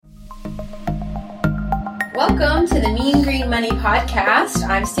Welcome to the Mean Green Money podcast.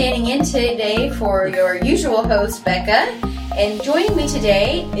 I'm standing in today for your usual host, Becca, and joining me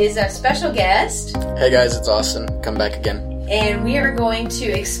today is our special guest. Hey guys, it's Austin. Come back again. And we are going to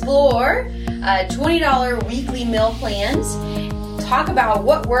explore $20 weekly meal plans, talk about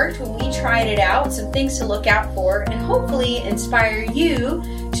what worked when we tried it out, some things to look out for, and hopefully inspire you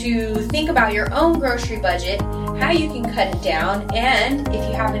to think about your own grocery budget, how you can cut it down, and if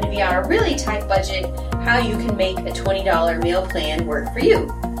you happen to be on a really tight budget, how you can make a $20 meal plan work for you.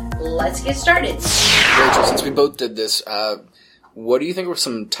 Let's get started. Rachel, since we both did this, what do you think were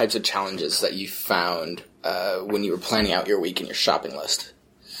some types of challenges that you found when you were planning out your week and your shopping list?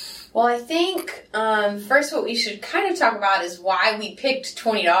 Well, I think first what we should kind of talk about is why we picked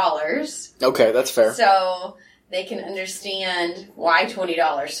 $20. Okay, that's fair. So they can understand why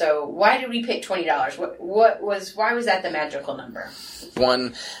 $20. So why did we pick $20? Why was that the magical number?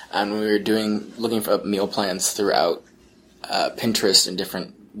 One, when we were looking for meal plans throughout Pinterest and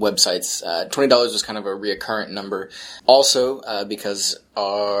different websites, $20 was kind of a reoccurrent number. Also, because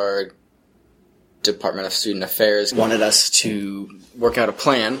our Department of Student Affairs wanted us to work out a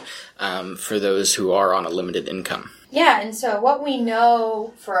plan for those who are on a limited income. Yeah, and so what we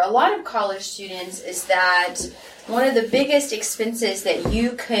know for a lot of college students is that one of the biggest expenses that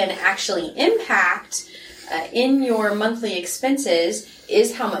you can actually impact in your monthly expenses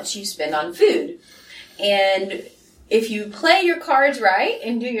is how much you spend on food. And if you play your cards right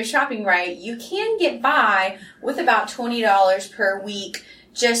and do your shopping right, you can get by with about $20 per week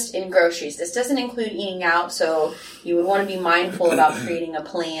just in groceries. This doesn't include eating out, so you would want to be mindful about creating a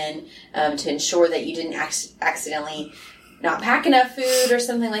plan to ensure that you didn't accidentally not pack enough food or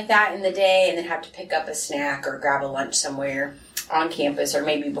something like that in the day and then have to pick up a snack or grab a lunch somewhere on campus or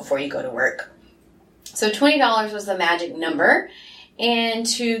maybe before you go to work. So $20 was the magic number. And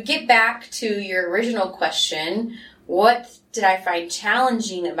to get back to your original question, what did I find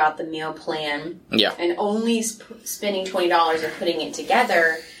challenging about the meal plan and only spending $20 and putting it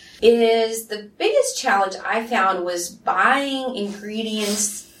together is the biggest challenge I found was buying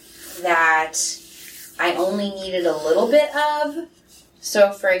ingredients that I only needed a little bit of.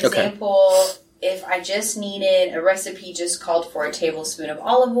 So, for example, if I just needed a recipe just called for a tablespoon of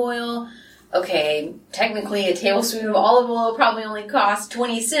olive oil, okay, technically a tablespoon of olive oil probably only costs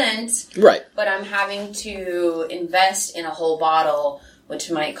 20 cents. Right. But I'm having to invest in a whole bottle,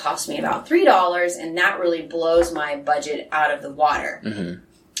 which might cost me about $3, and that really blows my budget out of the water. Mm-hmm.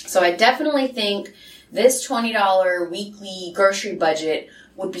 So I definitely think this $20 weekly grocery budget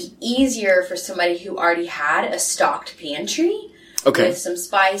would be easier for somebody who already had a stocked pantry. Okay. With some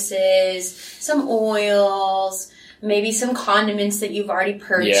spices, some oils, maybe some condiments that you've already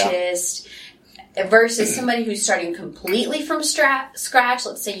purchased. Yeah. Versus somebody who's starting completely from scratch.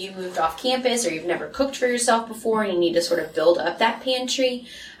 Let's say you moved off campus or you've never cooked for yourself before and you need to sort of build up that pantry.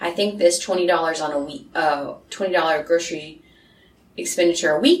 I think this $20 on a week, $20 grocery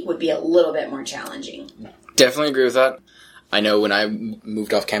expenditure a week would be a little bit more challenging. Definitely agree with that. I know when I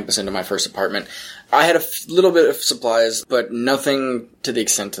moved off campus into my first apartment, I had a little bit of supplies, but nothing to the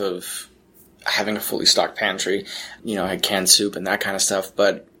extent of having a fully stocked pantry. You know, I had canned soup and that kind of stuff,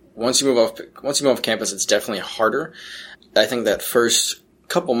 but once you move off campus, it's definitely harder. I think that first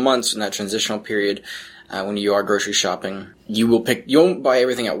couple months in that transitional period, when you are grocery shopping, you won't buy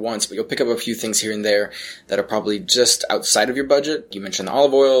everything at once, but you'll pick up a few things here and there that are probably just outside of your budget. You mentioned the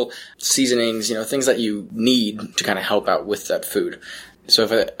olive oil, seasonings, things that you need to kind of help out with that food. So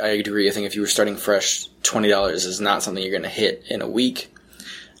if I agree, I think if you were starting fresh, $20 is not something you're going to hit in a week.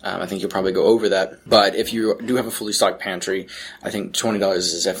 I think you'll probably go over that. But if you do have a fully stocked pantry, I think $20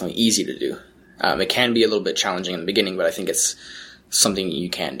 is definitely easy to do. It can be a little bit challenging in the beginning, but I think it's something you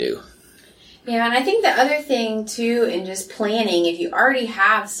can do. Yeah, and I think the other thing, too, in just planning, if you already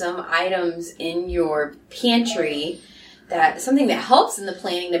have some items in your pantry, that something that helps in the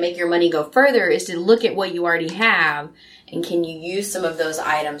planning to make your money go further is to look at what you already have, and can you use some of those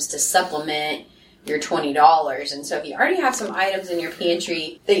items to supplement your $20. And so if you already have some items in your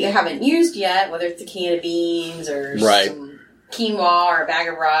pantry that you haven't used yet, whether it's a can of beans or some quinoa or a bag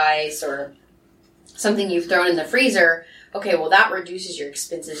of rice or something you've thrown in the freezer, okay, well, that reduces your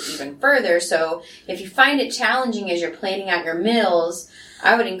expenses even further. So if you find it challenging as you're planning out your meals,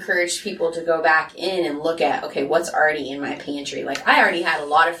 I would encourage people to go back in and look at, okay, what's already in my pantry? Like, I already had a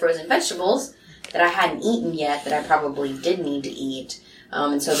lot of frozen vegetables that I hadn't eaten yet that I probably did need to eat.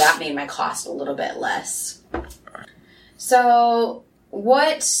 And so that made my cost a little bit less. So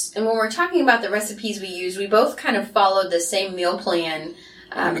and when we're talking about the recipes we use, we both kind of followed the same meal plan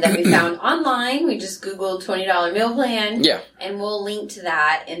that we found online. We just Googled $20 meal plan. Yeah. And we'll link to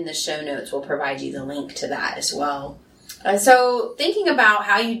that in the show notes. We'll provide you the link to that as well. So thinking about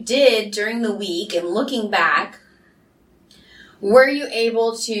how you did during the week and looking back, were you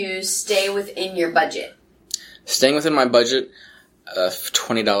able to stay within your budget? Staying within my budget of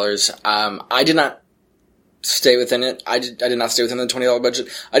 $20. I did not stay within it. I did not stay within the $20 budget.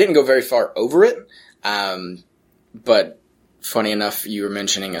 I didn't go very far over it. But funny enough, you were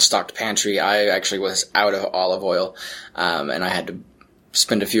mentioning a stocked pantry. I actually was out of olive oil, and I had to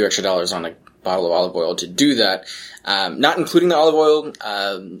spend a few extra dollars on a bottle of olive oil to do that. Not including the olive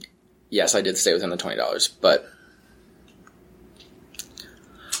oil. Yes, I did stay within the $20, but...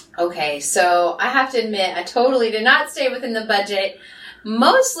 Okay, so I have to admit, I totally did not stay within the budget,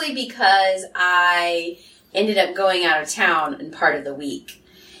 mostly because I ended up going out of town in part of the week.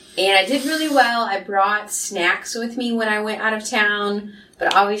 And I did really well. I brought snacks with me when I went out of town,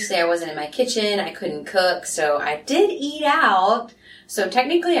 but obviously I wasn't in my kitchen. I couldn't cook, so I did eat out. So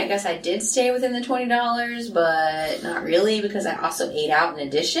technically, I guess I did stay within the $20, but not really because I also ate out in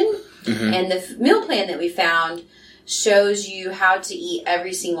addition. Mm-hmm. And the meal plan that we found shows you how to eat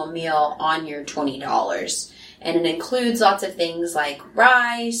every single meal on your $20. And it includes lots of things like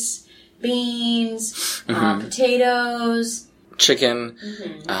rice, beans, potatoes, chicken.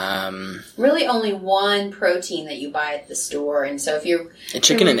 Really only one protein that you buy at the store. And so if you're...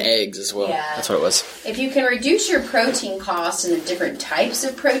 Chicken and eggs as well. Yeah. That's what it was. If you can reduce your protein costs and the different types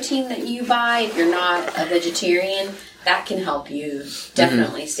of protein that you buy, if you're not a vegetarian, that can help you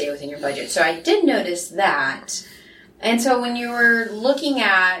definitely stay within your budget. So I did notice that. And so when you were looking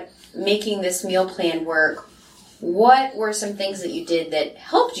at making this meal plan work, what were some things that you did that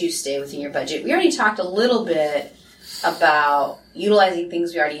helped you stay within your budget? We already talked a little bit about utilizing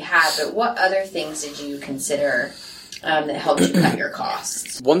things we already had, but what other things did you consider that helped you cut your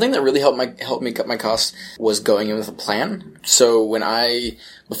costs? One thing that really helped me cut my costs was going in with a plan. So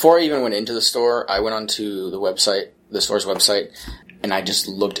before I even went into the store, I went onto the store's website, and I just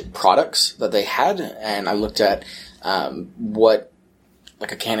looked at products that they had, and I looked at what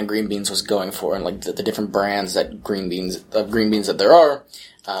like a can of green beans was going for, and like the different brands that green beans that there are.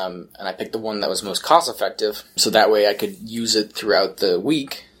 And I picked the one that was most cost effective, so that way I could use it throughout the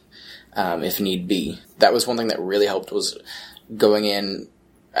week, if need be. That was one thing that really helped, was going in,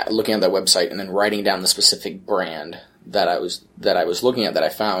 looking at that website, and then writing down the specific brand that I was looking at, that I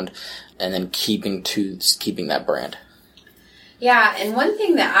found, and then keeping that brand. Yeah, and one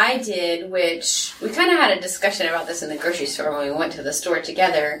thing that I did, which we kind of had a discussion about this in the grocery store when we went to the store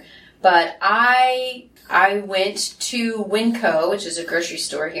together, but I went to Winco, which is a grocery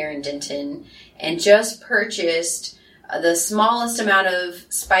store here in Denton, and just purchased the smallest amount of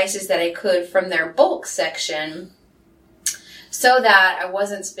spices that I could from their bulk section, so that I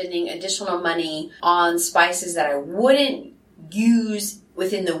wasn't spending additional money on spices that I wouldn't use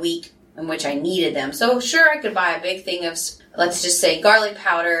within the week in which I needed them. So sure, I could buy a big thing of, let's just say, garlic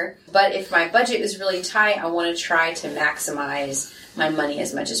powder, but if my budget is really tight, I want to try to maximize my money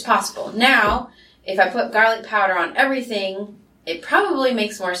as much as possible. Now, if I put garlic powder on everything, it probably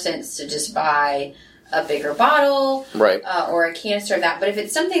makes more sense to just buy a bigger bottle, right, or a canister of that. But if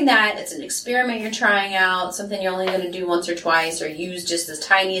it's something that it's an experiment you're trying out, something you're only going to do once or twice, or use just the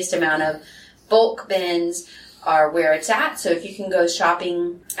tiniest amount of, bulk bins are where it's at. So if you can go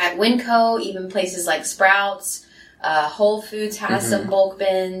shopping at Winco, even places like Sprouts, Whole Foods has some bulk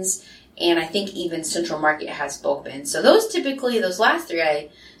bins, and I think even Central Market has bulk bins. So those last three I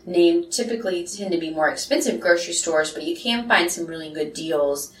named typically tend to be more expensive grocery stores, but you can find some really good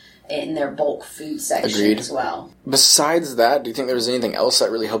deals in their bulk food section as well. Besides that, do you think there was anything else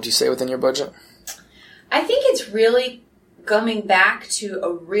that really helped you stay within your budget? I think it's really coming back to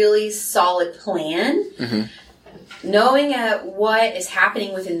a really solid plan. Knowing what is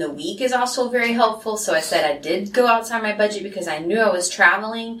happening within the week is also very helpful. So I said I did go outside my budget because I knew I was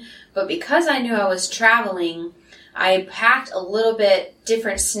traveling. But because I knew I was traveling, I packed a little bit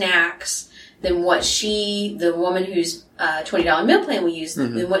different snacks than what the woman whose $20 meal plan we used,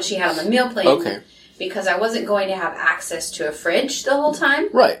 than what she had on the meal plan. Okay. Because I wasn't going to have access to a fridge the whole time.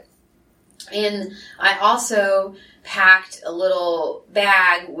 Right. And I also packed a little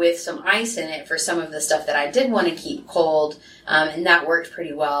bag with some ice in it for some of the stuff that I did want to keep cold, and that worked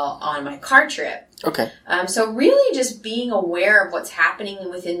pretty well on my car trip. Okay. So really just being aware of what's happening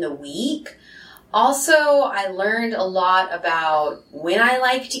within the week. Also, I learned a lot about when I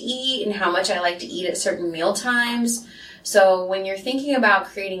like to eat and how much I like to eat at certain meal times. So when you're thinking about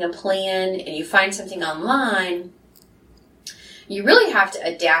creating a plan and you find something online, you really have to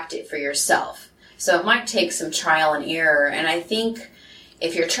adapt it for yourself. So it might take some trial and error. And I think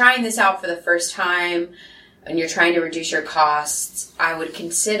if you're trying this out for the first time and you're trying to reduce your costs, I would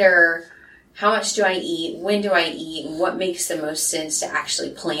consider how much do I eat, when do I eat, and what makes the most sense to actually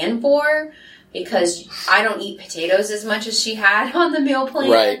plan for. Because I don't eat potatoes as much as she had on the meal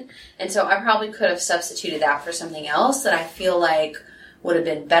plan. Right. And so I probably could have substituted that for something else that I feel like would have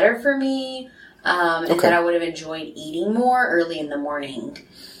been better for me. And that I would have enjoyed eating more early in the morning.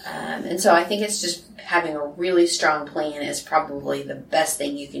 And so I think it's just having a really strong plan is probably the best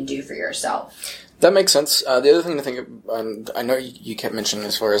thing you can do for yourself. That makes sense. The other thing to think of, I know you kept mentioning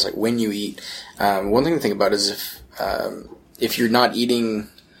as far as like when you eat. One thing to think about is if you're not eating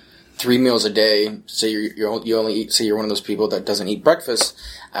 3 meals a day, say you only eat, say you're one of those people that doesn't eat breakfast,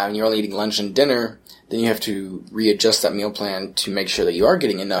 and you're only eating lunch and dinner, then you have to readjust that meal plan to make sure that you are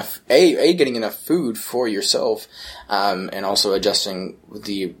getting enough, getting enough food for yourself, and also adjusting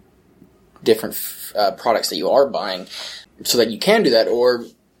the different products that you are buying so that you can do that. Or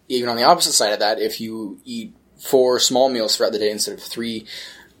even on the opposite side of that, if you eat 4 small meals throughout the day instead of 3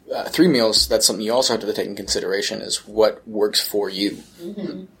 meals, that's something you also have to take in consideration is what works for you.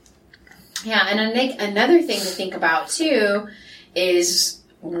 Mm-hmm. Yeah, and another thing to think about, too, is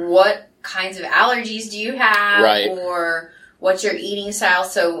what kinds of allergies do you have, right, or what's your eating style.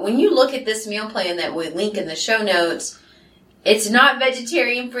 So when you look at this meal plan that we link in the show notes, it's not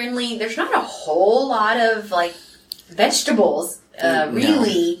vegetarian friendly. There's not a whole lot of, like, vegetables,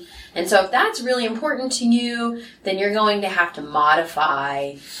 really. No. And so if that's really important to you, then you're going to have to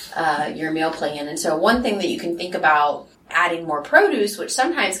modify your meal plan. And so one thing that you can think about adding more produce, which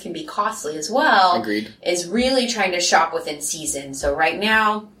sometimes can be costly as well, Agreed, is really trying to shop within season. So right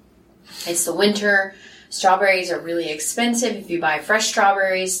now, it's the winter. Strawberries are really expensive if you buy fresh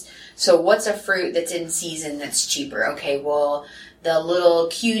strawberries. So what's a fruit that's in season that's cheaper? Okay, well, the little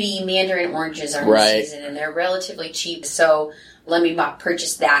cutie mandarin oranges are in season and they're relatively cheap. So let me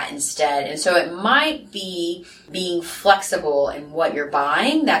purchase that instead. And so it might be being flexible in what you're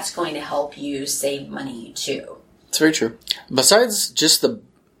buying that's going to help you save money too. It's very true. Besides just the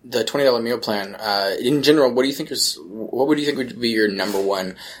 $20 meal plan, in general, what would you think would be your number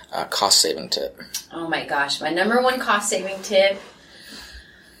one cost saving tip? Oh my gosh, my number one cost saving tip.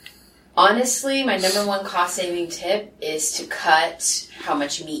 Honestly, my number one cost saving tip is to cut how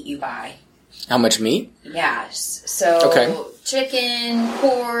much meat you buy. How much meat? Yes. So chicken,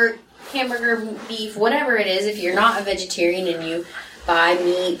 pork, hamburger, beef, whatever it is. If you're not a vegetarian and you buy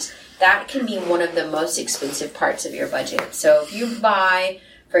meat, that can be one of the most expensive parts of your budget. So if you buy,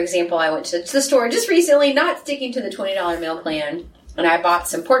 for example, I went to the store just recently, not sticking to the $20 meal plan, and I bought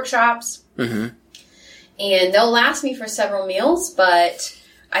some pork chops. Mm-hmm. And they'll last me for several meals, but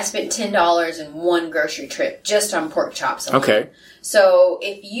I spent $10 in one grocery trip just on pork chops alone. Okay. So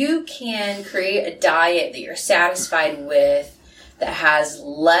if you can create a diet that you're satisfied with that has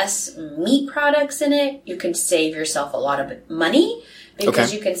less meat products in it, you can save yourself a lot of money.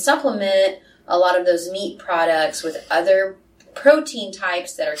 Because you can supplement a lot of those meat products with other protein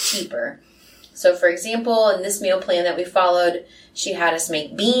types that are cheaper. So, for example, in this meal plan that we followed, she had us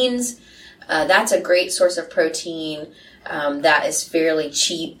make beans. That's a great source of protein that is fairly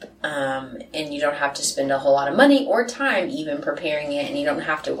cheap, and you don't have to spend a whole lot of money or time even preparing it, and you don't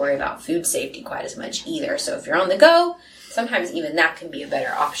have to worry about food safety quite as much either. So if you're on the go, sometimes even that can be a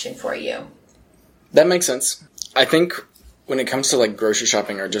better option for you. That makes sense. I think when it comes to like grocery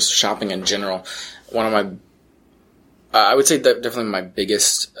shopping or just shopping in general, one of my, I would say that definitely my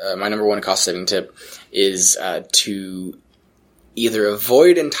biggest, my number one cost saving tip is to either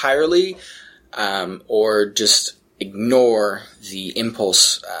avoid entirely or just ignore the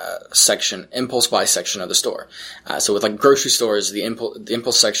impulse buy section of the store. So with like grocery stores, the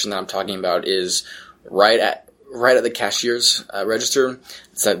impulse section that I'm talking about is right at the cashier's register.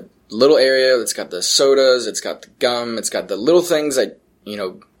 It's that little area that's got the sodas, it's got the gum, it's got the little things that,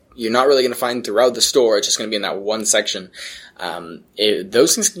 you're not really going to find throughout the store. It's just going to be in that one section.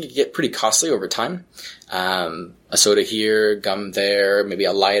 Those things can get pretty costly over time. A soda here, gum there, maybe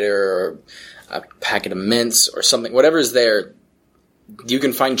a lighter or a packet of mints or something. Whatever is there, you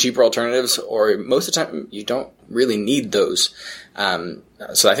can find cheaper alternatives, or most of the time you don't really need those.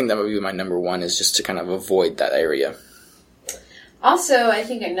 So I think that would be my number one, is just to kind of avoid that area. Also, I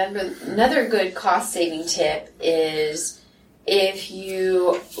think another good cost-saving tip is if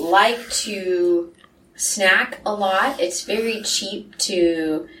you like to snack a lot, it's very cheap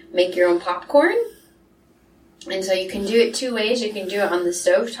to make your own popcorn. And so you can do it 2 ways. You can do it on the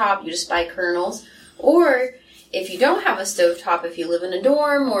stovetop. You just buy kernels. Or if you don't have a stovetop, if you live in a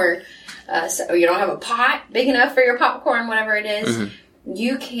dorm or you don't have a pot big enough for your popcorn, whatever it is, mm-hmm.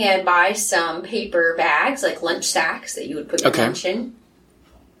 You can buy some paper bags, like lunch sacks that you would put your lunch in.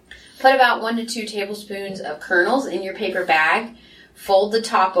 Put about 1 to 2 tablespoons of kernels in your paper bag. Fold the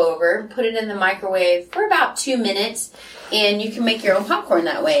top over, put it in the microwave for about 2 minutes, and you can make your own popcorn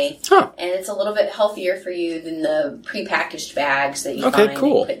that way. Huh. And it's a little bit healthier for you than the prepackaged bags that you Okay, find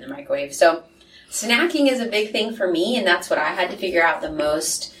cool. and put in the microwave. So snacking is a big thing for me, and that's what I had to figure out the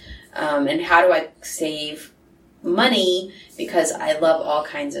most. And how do I save money, because I love all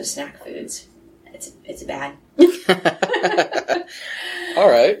kinds of snack foods. It's bad. All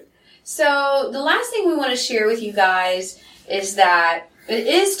right. So the last thing we want to share with you guys is that it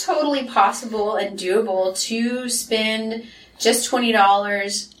is totally possible and doable to spend just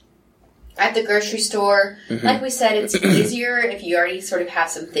 $20 at the grocery store. Mm-hmm. Like we said, it's easier if you already sort of have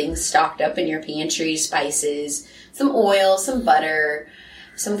some things stocked up in your pantry, spices, some oil, some butter,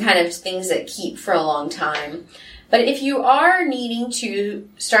 some kind of things that keep for a long time. But if you are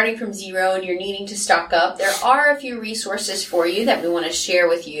starting from zero and you're needing to stock up, there are a few resources for you that we want to share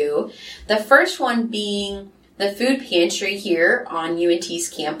with you. The first one being the food pantry here on UNT's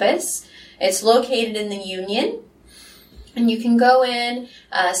campus. It's located in the Union, and you can go in,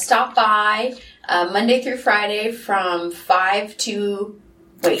 stop by Monday through Friday from 8 to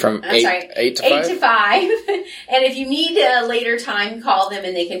 5. And if you need a later time, call them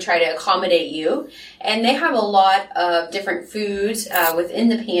and they can try to accommodate you. And they have a lot of different foods within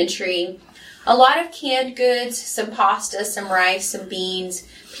the pantry. A lot of canned goods, some pasta, some rice, some beans,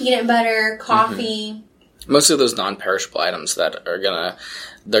 peanut butter, coffee. Mm-hmm. Most of those non-perishable items that they're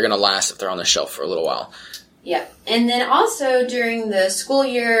gonna last if they're on the shelf for a little while. Yeah. And then also during the school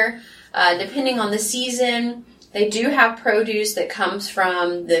year, depending on the season, they do have produce that comes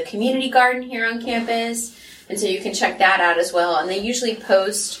from the community garden here on campus, and so you can check that out as well. And they usually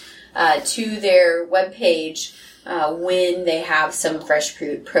post to their webpage when they have some fresh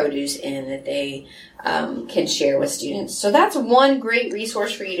produce in that they can share with students. So that's one great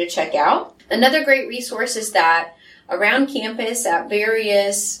resource for you to check out. Another great resource is that around campus at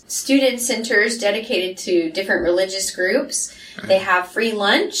various student centers dedicated to different religious groups, they have free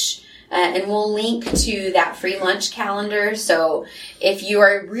lunch. And we'll link to that free lunch calendar. So if you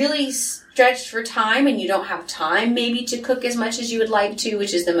are really stretched for time and you don't have time maybe to cook as much as you would like to,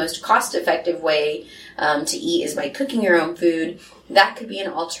 which is the most cost-effective way to eat is by cooking your own food, that could be an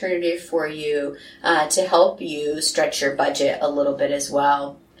alternative for you to help you stretch your budget a little bit as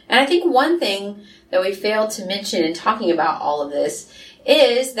well. And I think one thing that we failed to mention in talking about all of this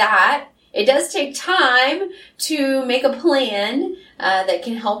is that it does take time to make a plan that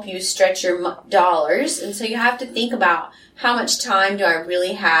can help you stretch your dollars. And so you have to think about how much time do I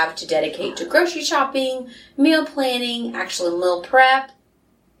really have to dedicate to grocery shopping, meal planning, actual meal prep.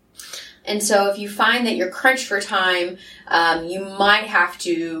 And so if you find that you're crunched for time, you might have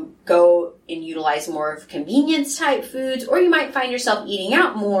to go and utilize more of convenience type foods, or you might find yourself eating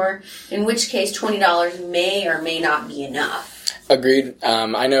out more, in which case $20 may or may not be enough. Agreed.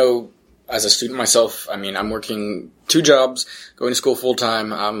 I know as a student myself, I'm working 2 jobs, going to school full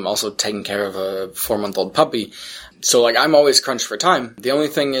time. I'm also taking care of a 4-month-old puppy. So I'm always crunched for time. The only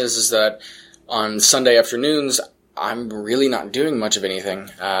thing is that on Sunday afternoons, I'm really not doing much of anything.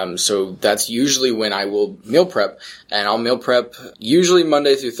 So that's usually when I will meal prep, and I'll meal prep usually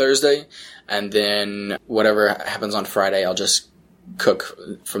Monday through Thursday, and then whatever happens on Friday, I'll just cook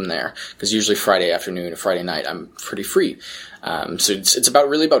from there, because usually Friday afternoon or Friday night I'm pretty free. So it's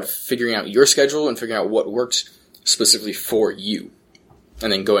really about figuring out your schedule and figuring out what works specifically for you,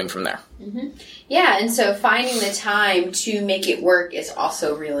 and then going from there. Mm-hmm. Yeah, and so finding the time to make it work is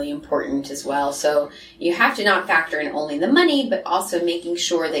also really important as well. So you have to not factor in only the money, but also making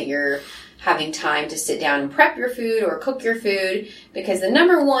sure that you're having time to sit down and prep your food or cook your food, because the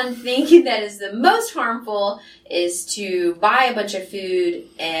number one thing that is the most harmful is to buy a bunch of food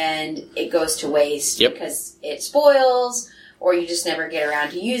and it goes to waste. Yep. Because it spoils, or you just never get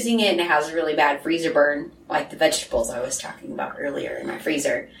around to using it and it has a really bad freezer burn, like the vegetables I was talking about earlier in my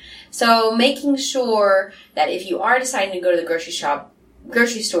freezer. So making sure that if you are deciding to go to the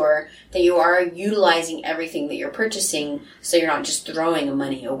grocery store, that you are utilizing everything that you're purchasing, so you're not just throwing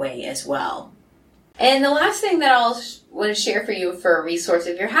money away as well. And the last thing that I'll want to share for you for a resource,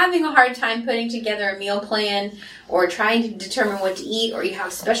 if you're having a hard time putting together a meal plan or trying to determine what to eat, or you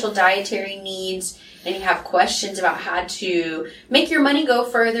have special dietary needs and you have questions about how to make your money go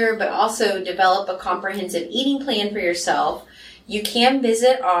further but also develop a comprehensive eating plan for yourself, you can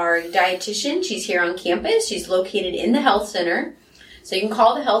visit our dietitian. She's here on campus. She's located in the health center. So you can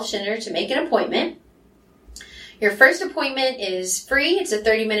call the health center to make an appointment. Your first appointment is free. It's a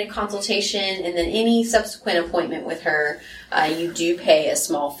 30-minute consultation, and then any subsequent appointment with her, you do pay a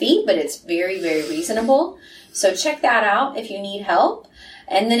small fee, but it's very, very reasonable. So check that out if you need help.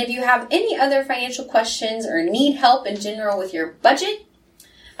 And then if you have any other financial questions or need help in general with your budget,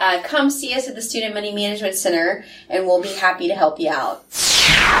 come see us at the Student Money Management Center, and we'll be happy to help you out.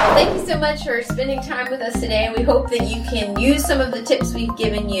 Well, thank you so much for spending time with us today. We hope that you can use some of the tips we've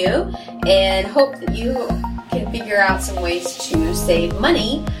given you, and hope that you can figure out some ways to save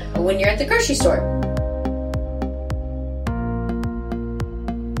money when you're at the grocery store.